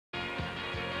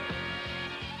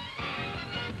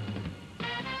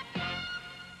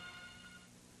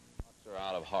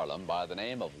of Harlem by the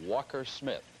name of Walker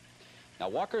Smith. Now,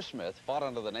 Walker Smith fought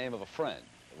under the name of a friend,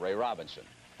 Ray Robinson,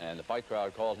 and the fight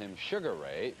crowd called him Sugar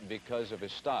Ray because of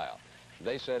his style.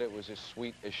 They said it was as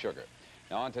sweet as sugar.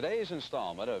 Now, on today's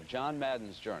installment of John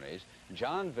Madden's Journeys,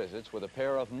 John visits with a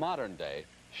pair of modern-day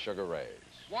Sugar Rays.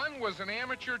 One was an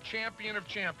amateur champion of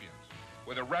champions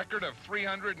with a record of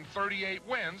 338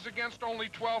 wins against only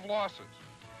 12 losses.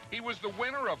 He was the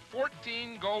winner of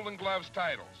 14 Golden Gloves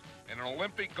titles and an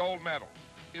Olympic gold medal.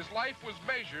 His life was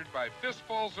measured by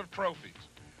fistfuls of trophies.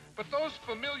 But those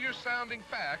familiar-sounding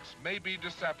facts may be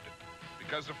deceptive,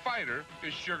 because the fighter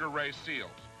is Sugar Ray Seales.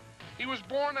 He was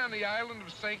born on the island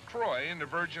of St. Croix in the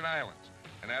Virgin Islands,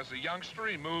 and as a youngster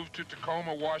he moved to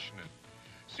Tacoma, Washington.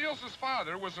 Seales'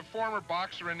 father was a former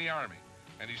boxer in the Army,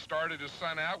 and he started his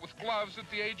son out with gloves at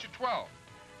the age of 12.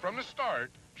 From the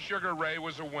start, Sugar Ray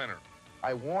was a winner.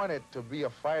 I wanted to be a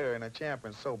fighter and a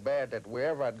champion so bad that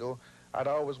wherever I'd go, I'd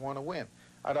always want to win.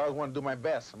 I'd always want to do my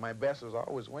best, and my best was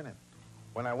always winning.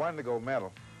 When I won the gold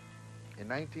medal in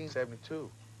 1972,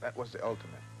 that was the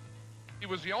ultimate. He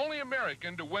was the only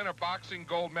American to win a boxing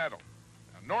gold medal.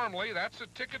 Now, normally, that's a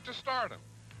ticket to stardom,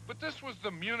 but this was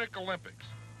the Munich Olympics,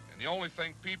 and the only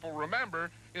thing people remember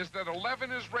is that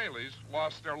 11 Israelis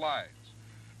lost their lives.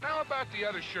 Now about the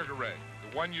other Sugar Ray,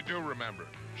 the one you do remember,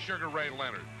 Sugar Ray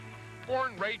Leonard.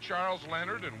 Born Ray Charles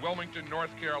Leonard in Wilmington,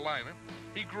 North Carolina,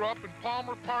 he grew up in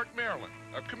Palmer Park, Maryland,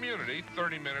 a community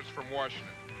 30 minutes from Washington.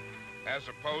 As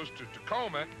opposed to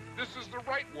Tacoma, this is the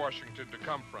right Washington to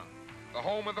come from, the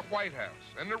home of the White House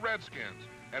and the Redskins,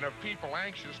 and of people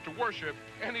anxious to worship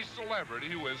any celebrity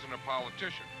who isn't a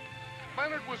politician.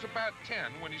 Leonard was about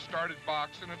 10 when he started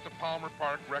boxing at the Palmer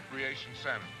Park Recreation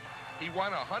Center. He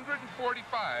won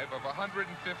 145 of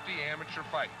 150 amateur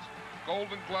fights,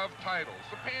 Golden Glove titles,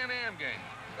 the Pan Am Games.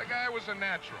 The guy was a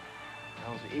natural.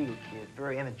 I was an eagle kid,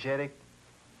 very energetic,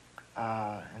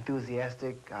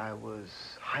 enthusiastic. I was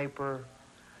hyper.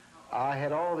 I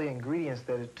had all the ingredients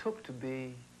that it took to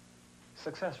be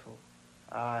successful.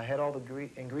 I had all the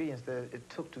ingredients that it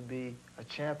took to be a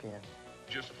champion.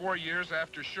 Just 4 years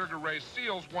after Sugar Ray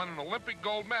Seales won an Olympic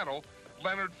gold medal,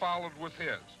 Leonard followed with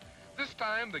his. This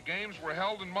time, the games were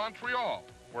held in Montreal,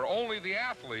 where only the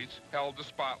athletes held the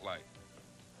spotlight.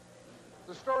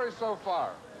 The story so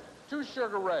far: two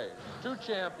Sugar Rays, two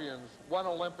champions, one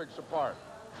Olympics apart.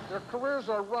 Their careers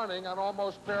are running on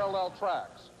almost parallel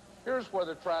tracks. Here's where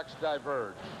the tracks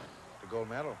diverge. The gold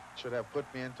medal should have put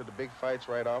me into the big fights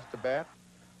right off the bat.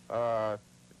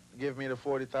 Give me the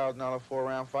 $40,000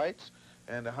 four-round fights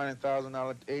and the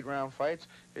 $100,000 eight-round fights.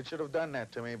 It should have done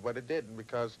that to me, but it didn't,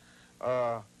 because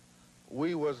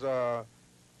we was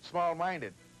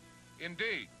small-minded.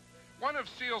 Indeed. One of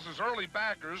Seales' early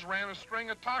backers ran a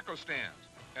string of taco stands,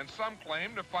 and some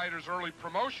claim the fighter's early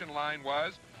promotion line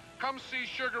was, "Come see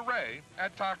Sugar Ray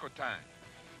at taco time."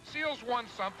 Seales won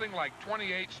something like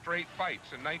 28 straight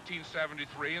fights in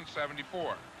 1973 and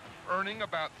 74, earning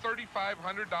about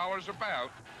 $3,500 a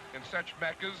bout in such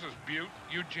meccas as Butte,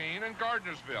 Eugene, and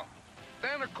Gardnersville.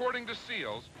 Then, according to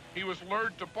Seales, he was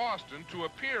lured to Boston to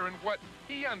appear in what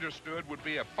he understood would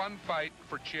be a fun fight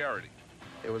for charity.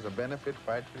 It was a benefit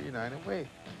fight for the United Way.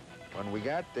 When we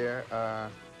got there,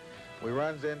 we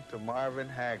runs into Marvin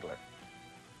Hagler.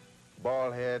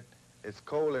 Bald head. It's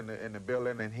cold in the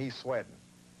building, and he's sweating.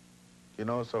 You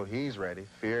know, so he's ready,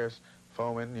 fierce,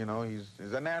 foaming, you know, he's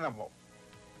an animal.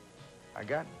 I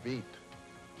got beat.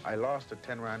 I lost a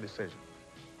 10-round decision,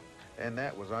 and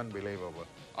that was unbelievable.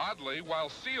 Oddly, while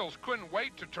Seales couldn't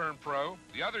wait to turn pro,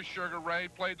 the other Sugar Ray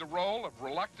played the role of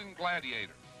reluctant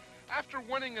gladiator. After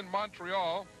winning in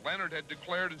Montreal, Leonard had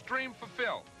declared his dream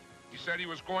fulfilled. He said he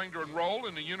was going to enroll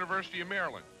in the University of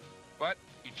Maryland, but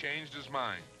he changed his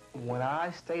mind. When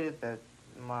I stated that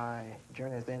my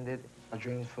journey has ended, my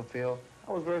dreams fulfilled,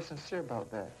 I was very sincere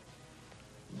about that.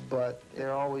 But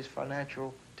there are always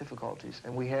financial difficulties,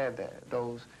 and we had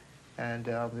those. And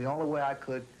the only way I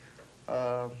could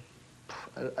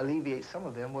alleviate some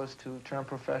of them was to turn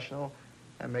professional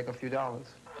and make a few dollars.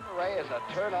 Ray is a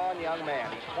turn-on young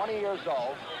man. He's 20 years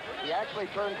old. He actually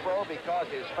turned pro because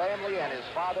his family and his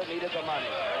father needed the money.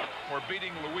 For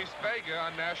beating Luis Vega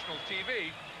on national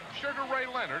TV, Sugar Ray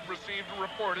Leonard received a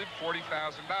reported $40,000.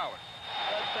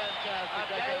 That's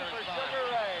fantastic. A day for Sugar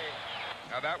Ray.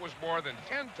 Now, that was more than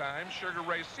 10 times Sugar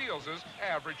Ray Seales'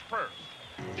 average purse.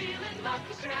 Good,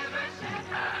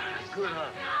 huh?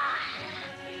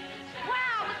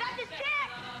 Wow, was that the check?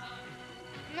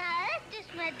 No, that's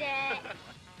just my dad.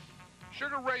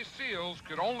 Sugar Ray Seales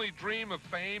could only dream of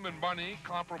fame and money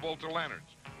comparable to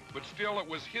Leonard's, but still it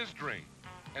was his dream,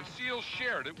 and Seales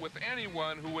shared it with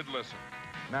anyone who would listen.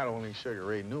 Not only Sugar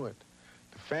Ray knew it,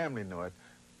 the family knew it,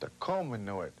 the coma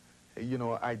knew it. You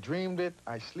know, I dreamed it,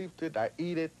 I slept it, I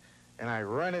eat it, and I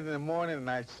run it in the morning, and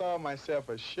I saw myself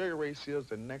as Sugar Ray Seals,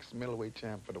 the next middleweight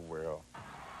champ of the world.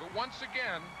 But once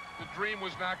again, the dream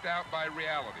was knocked out by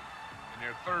reality. In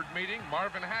their third meeting,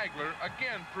 Marvin Hagler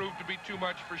again proved to be too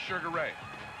much for Sugar Ray,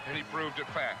 and he proved it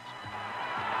fast.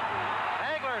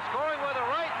 Hagler scoring with a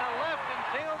right and a left, and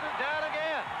Seals is down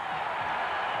again.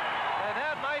 And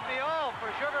that might be all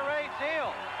for Sugar Ray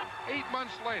Seals. 8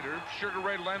 months later, Sugar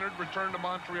Ray Leonard returned to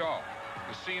Montreal,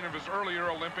 the scene of his earlier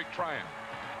Olympic triumph.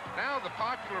 Now the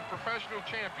popular professional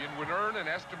champion would earn an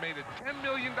estimated $10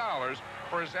 million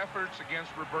for his efforts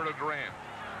against Roberto Duran.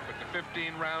 But the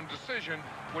 15-round decision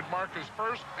would mark his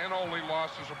first and only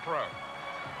loss as a pro.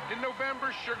 In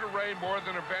November, Sugar Ray more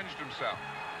than avenged himself,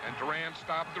 and Duran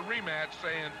stopped the rematch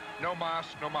saying, "No mas,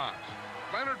 no mas."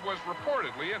 Leonard was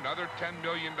reportedly another $10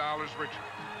 million richer.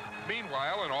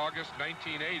 Meanwhile, in August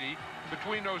 1980,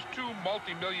 between those two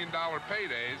multi-million-dollar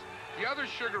paydays, the other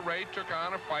Sugar Ray took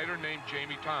on a fighter named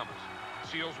Jamie Thomas.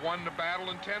 Seals won the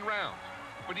battle in 10 rounds,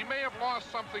 but he may have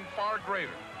lost something far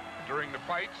greater. During the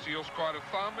fight, Seals caught a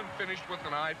thumb and finished with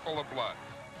an eye full of blood.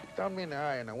 He thumbed me in the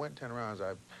eye, and I went 10 rounds.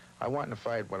 I won the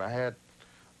fight, but I had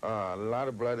a lot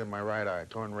of blood in my right eye,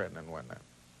 torn retina and whatnot.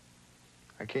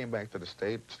 I came back to the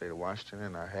state of Washington,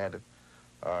 and I had it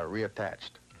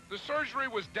reattached. The surgery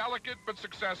was delicate but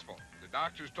successful. The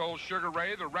doctors told Sugar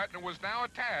Ray the retina was now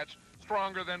attached,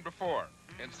 stronger than before,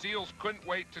 and Seals couldn't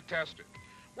wait to test it.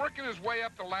 Working his way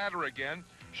up the ladder again,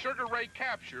 Sugar Ray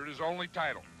captured his only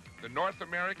title, the North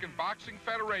American Boxing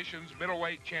Federation's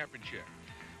Middleweight Championship.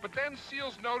 But then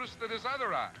Seals noticed that his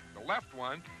other eye, the left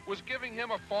one, was giving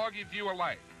him a foggy view of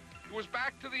life. It was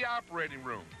back to the operating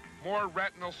room, more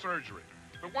retinal surgery.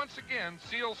 But once again,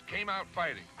 Seals came out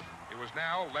fighting. It was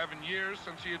now 11 years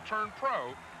since he had turned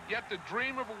pro, yet the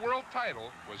dream of a world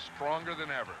title was stronger than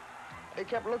ever. It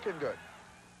kept looking good.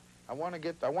 I want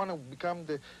to become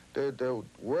the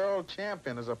world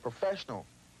champion as a professional,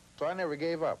 so I never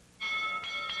gave up.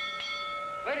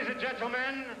 Ladies and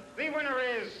gentlemen, the winner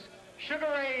is Sugar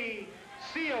Ray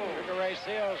Seals. Sugar Ray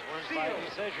Seals wins by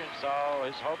decision, so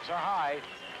his hopes are high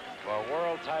for a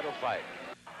world title fight.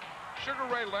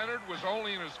 Sugar Ray Leonard was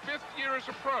only in his 5th year as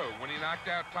a pro when he knocked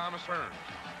out Thomas Hearns,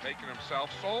 making himself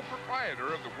sole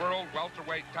proprietor of the world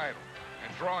welterweight title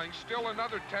and drawing still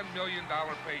another $10 million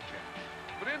paycheck.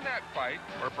 But in that fight,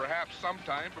 or perhaps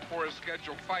sometime before his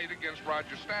scheduled fight against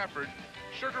Roger Stafford,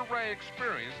 Sugar Ray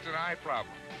experienced an eye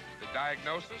problem. The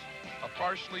diagnosis, a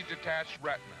partially detached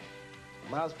retina.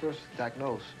 When I was first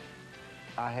diagnosed,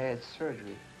 I had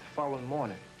surgery the following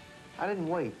morning. I didn't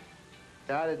wait.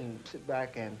 I didn't sit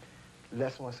back and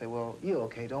let someone say, well, you're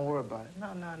okay, don't worry about it.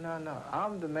 No, no, no, no.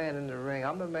 I'm the man in the ring.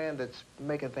 I'm the man that's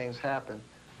making things happen.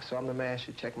 So I'm the man who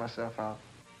should check myself out.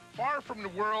 Far from the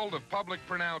world of public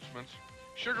pronouncements,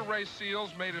 Sugar Ray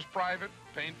Seals made his private,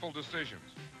 painful decisions.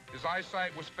 His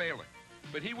eyesight was failing,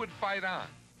 but he would fight on.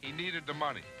 He needed the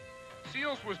money.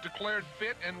 Seals was declared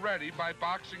fit and ready by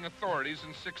boxing authorities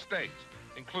in 6 states,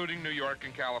 including New York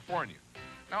and California.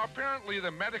 Now, apparently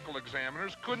the medical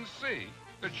examiners couldn't see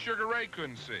that Sugar Ray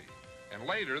couldn't see, and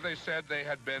later they said they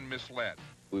had been misled.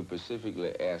 We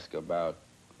specifically ask about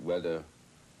whether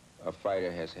a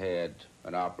fighter has had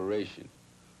an operation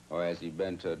or has he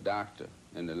been to a doctor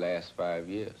in the last 5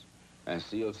 years. And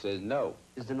Seals says no.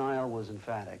 His denial was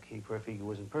emphatic. He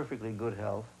was in perfectly good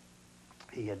health.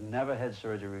 He had never had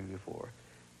surgery before.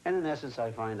 And in essence,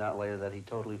 I find out later that he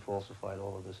totally falsified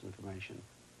all of this information.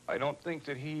 I don't think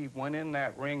that he went in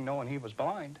that ring knowing he was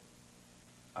blind.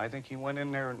 I think he went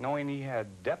in there knowing he had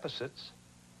deficits,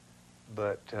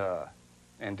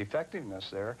 and defectiveness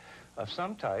there of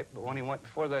some type. But when he went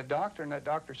before that doctor and that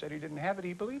doctor said he didn't have it,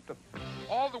 he believed him.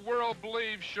 All the world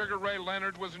believed Sugar Ray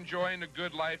Leonard was enjoying a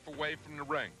good life away from the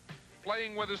ring,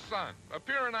 playing with his son,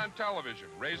 appearing on television,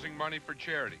 raising money for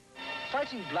charity.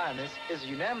 Fighting blindness is a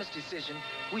unanimous decision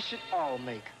we should all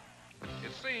make.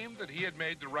 It seemed that he had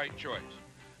made the right choice.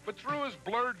 But through his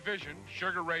blurred vision,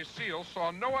 Sugar Ray Seals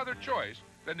saw no other choice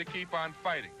than to keep on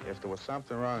fighting. If there was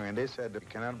something wrong and they said that you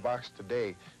cannot box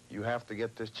today, you have to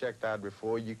get this checked out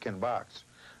before you can box,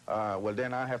 well,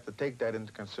 then I have to take that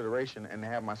into consideration and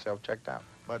have myself checked out.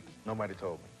 But nobody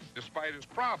told me. Despite his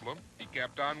problem, he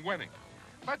kept on winning.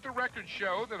 Let the record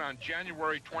show that on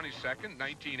January 22nd,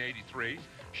 1983,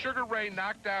 Sugar Ray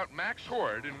knocked out Max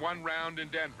Horde in 1 round in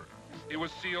Denver. It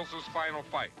was Seals' final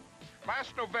fight.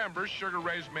 Last November, Sugar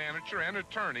Ray's manager and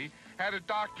attorney had a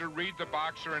doctor read the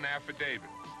boxer an affidavit,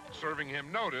 serving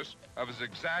him notice of his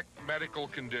exact medical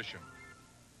condition.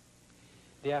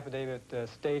 The affidavit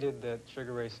stated that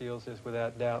Sugar Ray Seals is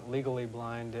without doubt legally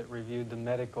blind. It reviewed the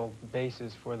medical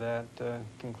basis for that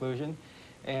conclusion.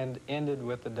 and ended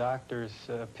with the doctor's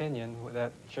opinion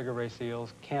that Sugar Ray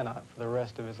Seals cannot, for the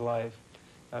rest of his life,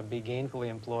 be gainfully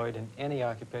employed in any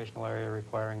occupational area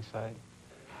requiring sight.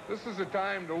 This is a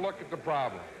time to look at the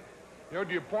problem. You know,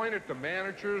 do you point at the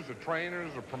managers, the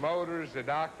trainers, the promoters, the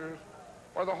doctors,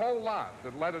 or the whole lot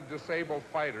that let a disabled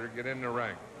fighter get in the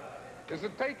ring? Is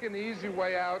it taking the easy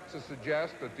way out to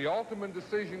suggest that the ultimate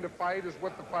decision to fight is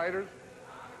with the fighters?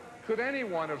 Could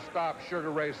anyone have stopped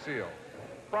Sugar Ray Seals?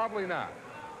 Probably not.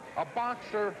 A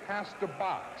boxer has to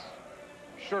box.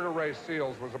 Sugar Ray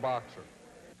Seals was a boxer.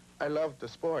 I love the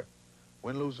sport.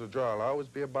 Win, lose, or draw, I'll always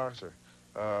be a boxer.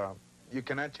 You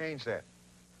cannot change that.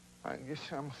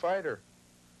 I'm a fighter.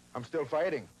 I'm still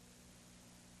fighting.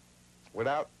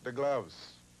 Without the gloves.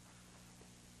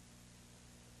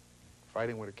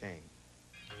 Fighting with a cane.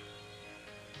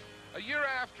 A year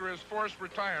after his forced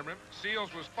retirement,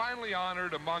 Seals was finally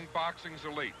honored among boxing's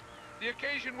elite. The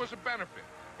occasion was a benefit,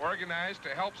 organized to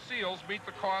help Seals meet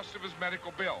the cost of his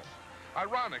medical bills.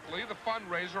 Ironically, the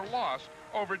fundraiser lost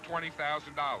over $20,000.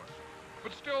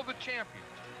 But still the champions,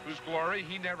 whose glory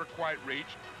he never quite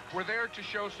reached, were there to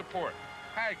show support.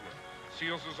 Hagler,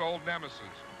 Seals' old nemesis,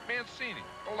 Mancini,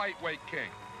 the lightweight king,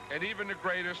 and even the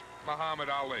greatest, Muhammad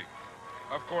Ali.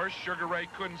 Of course, Sugar Ray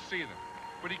couldn't see them,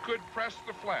 but he could press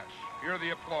the flesh, hear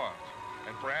the applause,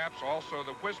 and perhaps also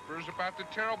the whispers about the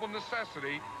terrible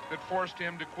necessity that forced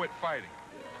him to quit fighting.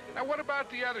 Now, what about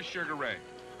the other Sugar Ray?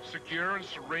 Secure and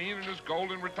serene in his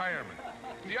golden retirement.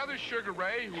 The other Sugar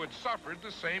Ray who had suffered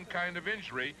the same kind of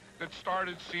injury that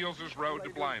started Seals' road to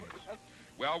blindness.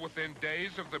 Well, within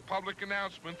days of the public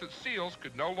announcement that Seals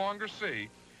could no longer see,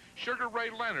 Sugar Ray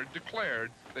Leonard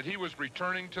declared that he was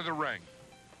returning to the ring.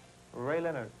 Ray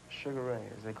Leonard, Sugar Ray,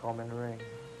 as they call me in the ring.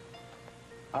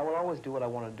 I will always do what I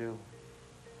want to do.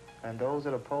 And those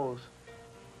that oppose,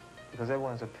 because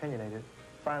everyone's opinionated,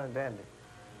 fine and dandy.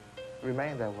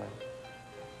 Remain that way.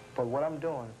 But what I'm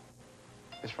doing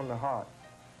is from the heart.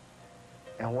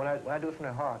 And when I do it from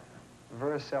the heart,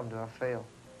 very seldom do I fail.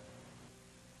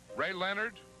 Ray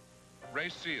Leonard, Ray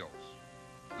Seals.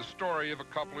 The story of a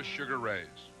couple of Sugar Rays.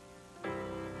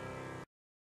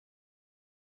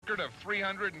 Record of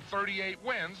 338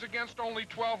 wins against only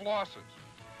 12 losses.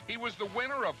 He was the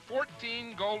winner of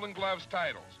 14 Golden Gloves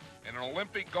titles and an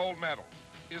Olympic gold medal.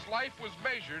 His life was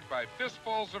measured by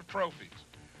fistfuls of trophies.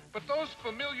 But those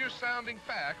familiar-sounding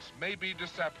facts may be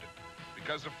deceptive,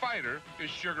 because the fighter is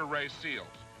Sugar Ray Seals.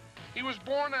 He was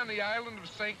born on the island of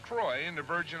St. Croix in the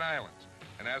Virgin Islands,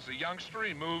 and as a youngster,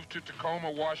 he moved to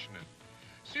Tacoma, Washington.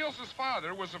 Seals'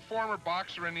 father was a former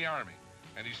boxer in the Army,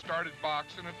 and he started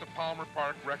boxing at the Palmer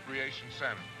Park Recreation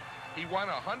Center. He won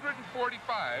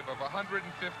 145 of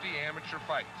 150 amateur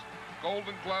fights,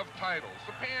 Golden Glove titles,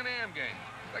 the Pan Am Games.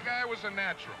 The guy was a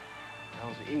natural. I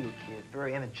was an eagle kid,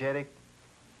 very energetic,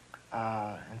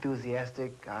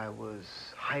 enthusiastic. I was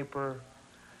hyper.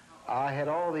 I had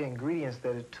all the ingredients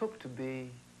that it took to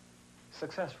be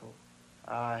successful.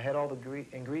 I had all the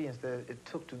ingredients that it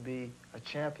took to be a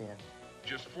champion.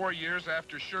 Just 4 years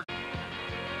after Sugar...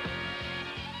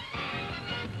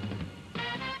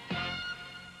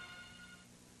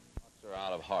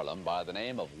 out of Harlem by the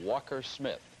name of Walker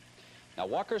Smith. Now,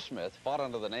 Walker Smith fought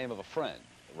under the name of a friend,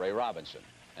 Ray Robinson,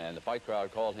 and the fight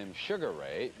crowd called him Sugar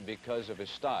Ray because of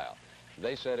his style.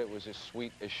 They said it was as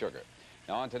sweet as sugar.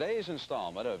 Now, on today's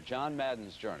installment of John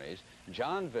Madden's Journeys,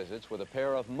 John visits with a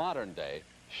pair of modern-day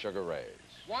Sugar Rays.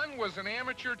 One was an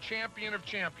amateur champion of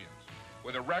champions,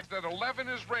 with a record that 11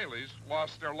 Israelis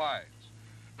lost their lives.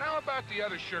 Now about the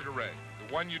other Sugar Ray,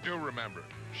 the one you do remember,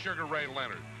 Sugar Ray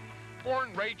Leonard.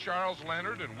 Born Ray Charles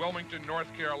Leonard in Wilmington,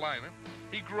 North Carolina,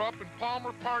 he grew up in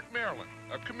Palmer Park, Maryland,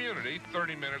 a community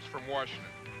 30 minutes from Washington.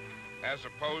 As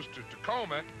opposed to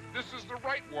Tacoma, this is the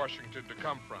right Washington to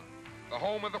come from, the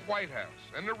home of the White House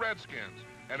and the Redskins,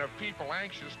 and of people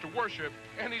anxious to worship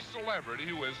any celebrity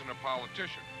who isn't a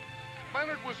politician.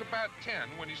 Leonard was about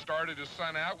 10 when he started his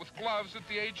son out with gloves at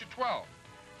the age of 12.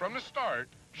 From the start,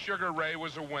 Sugar Ray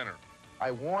was a winner.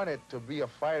 I wanted to be a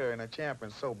fighter and a champion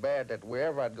so bad that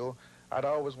wherever I'd go, I'd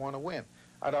always want to win.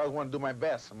 I'd always want to do my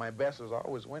best, and my best was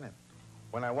always winning.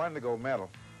 When I won the gold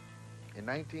medal in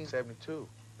 1972,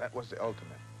 that was the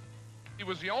ultimate. He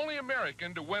was the only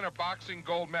American to win a boxing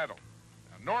gold medal.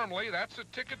 Now, normally, that's a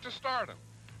ticket to stardom.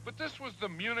 But this was the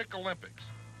Munich Olympics,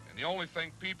 and the only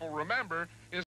thing people remember is